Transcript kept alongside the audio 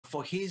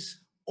for his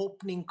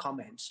opening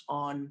comments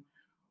on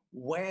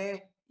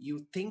where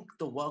you think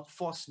the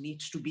workforce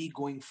needs to be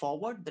going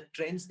forward, the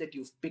trends that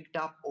you've picked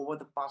up over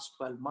the past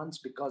 12 months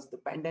because of the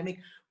pandemic.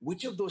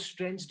 Which of those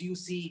trends do you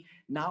see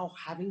now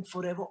having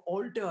forever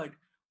altered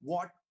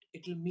what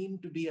it'll mean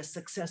to be a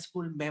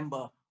successful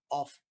member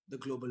of the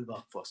global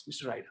workforce?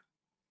 Mr. Ryder.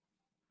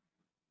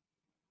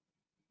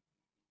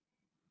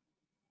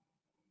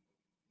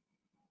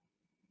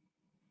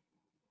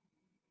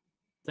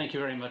 Thank you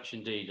very much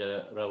indeed,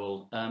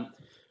 Rahul.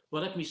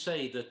 Well, let me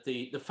say that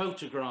the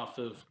photograph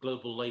of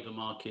global labour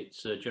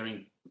markets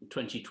during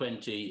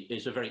 2020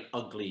 is a very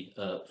ugly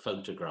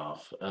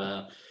photograph.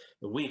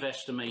 We've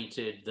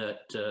estimated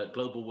that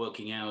global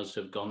working hours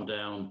have gone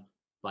down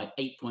by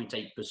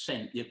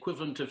 8.8%, the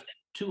equivalent of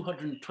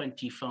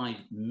 225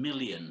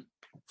 million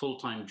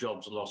full-time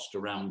jobs lost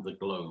around the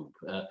globe.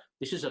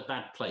 This is a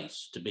bad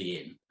place to be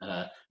in.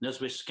 And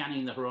as we're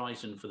scanning the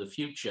horizon for the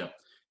future,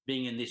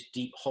 being in this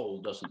deep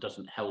hole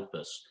doesn't help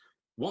us.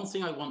 One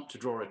thing I want to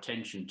draw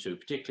attention to,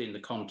 particularly in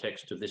the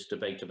context of this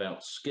debate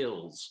about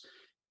skills,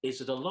 is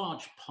that a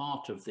large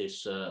part of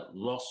this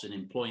loss in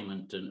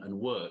employment and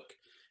work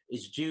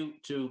is due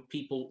to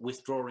people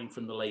withdrawing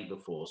from the labour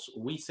force.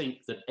 We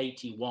think that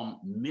 81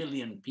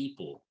 million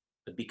people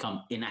have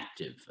become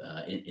inactive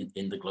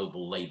in the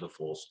global labour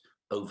force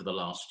over the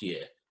last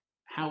year.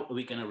 How are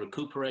we going to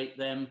recuperate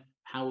them?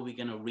 How are we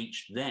going to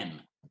reach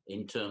them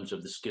in terms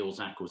of the skills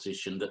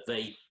acquisition that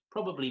they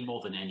probably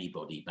more than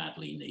anybody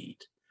badly need?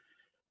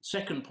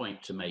 Second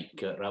point to make,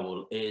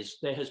 Rahul, is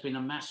there has been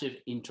a massive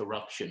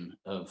interruption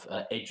of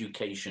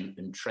education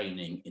and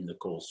training in the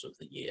course of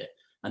the year.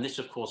 And this,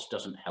 of course,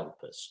 doesn't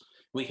help us.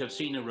 We have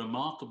seen a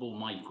remarkable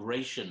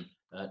migration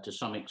to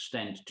some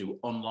extent to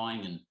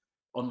online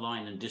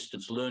and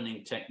distance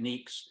learning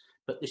techniques,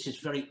 but this is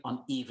very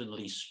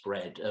unevenly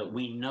spread.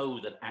 We know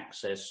that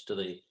access to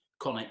the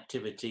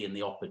connectivity and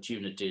the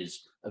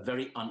opportunities are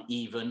very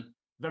uneven.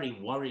 Very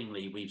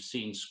worryingly, we've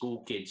seen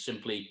school kids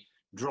simply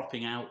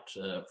dropping out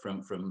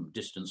from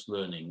distance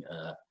learning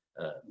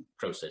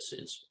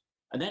processes.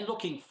 And then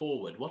looking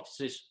forward, what is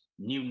this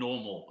new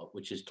normal,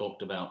 which is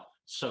talked about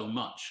so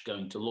much,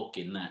 going to look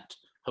in that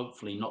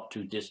hopefully not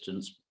too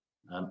distant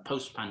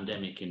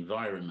post-pandemic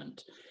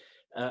environment?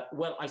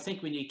 Well, I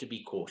think we need to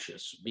be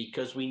cautious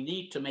because we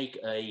need to make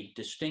a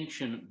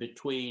distinction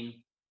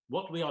between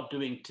what we are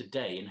doing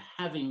today and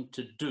having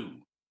to do,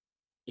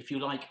 if you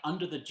like,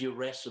 under the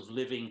duress of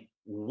living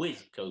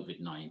with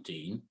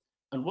COVID-19,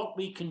 and what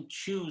we can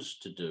choose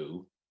to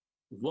do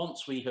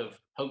once we have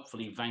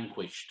hopefully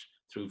vanquished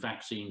through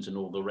vaccines and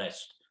all the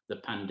rest, the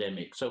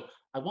pandemic. So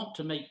I want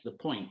to make the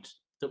point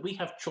that we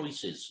have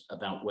choices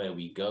about where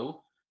we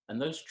go,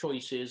 and those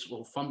choices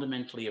will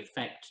fundamentally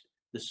affect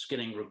the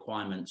skilling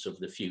requirements of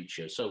the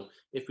future. So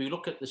if we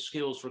look at the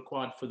skills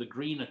required for the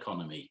green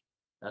economy,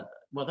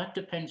 well, that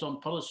depends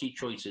on policy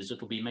choices that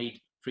will be made,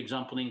 for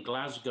example, in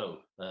Glasgow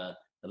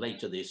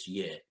later this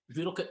year. If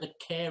you look at the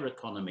care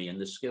economy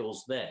and the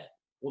skills there,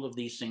 all of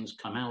these things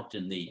come out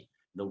in the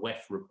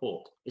WEF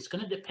report. It's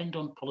going to depend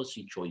on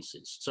policy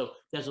choices. So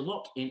there's a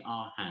lot in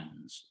our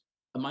hands.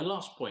 And my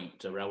last point,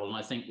 Rahul, and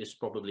I think this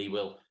probably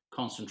will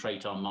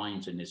concentrate our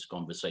minds in this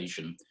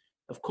conversation.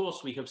 Of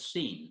course, we have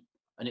seen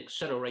an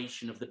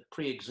acceleration of the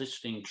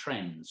pre-existing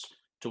trends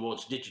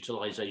towards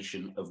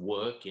digitalization of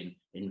work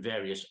in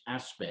various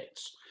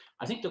aspects.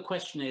 I think the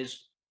question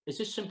is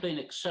this simply an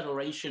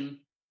acceleration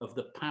of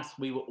the path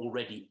we were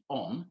already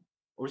on,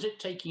 or is it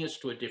taking us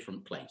to a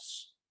different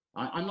place?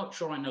 I'm not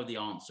sure I know the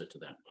answer to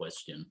that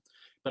question,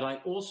 but I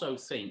also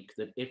think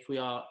that if we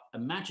are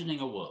imagining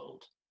a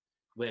world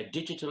where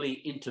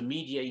digitally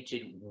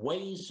intermediated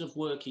ways of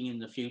working in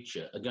the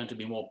future are going to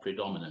be more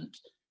predominant,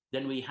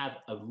 then we have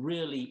a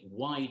really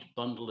wide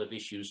bundle of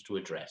issues to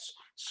address.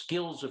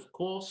 Skills, of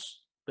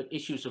course, but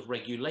issues of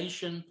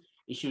regulation,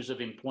 issues of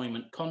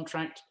employment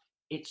contract.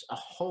 It's a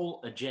whole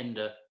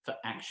agenda for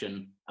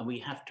action, and we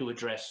have to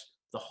address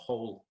the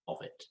whole of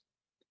it.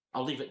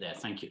 I'll leave it there.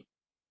 Thank you.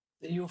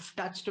 You've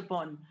touched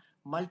upon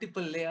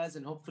multiple layers,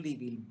 and hopefully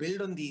we'll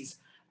build on these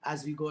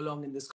as we go along in this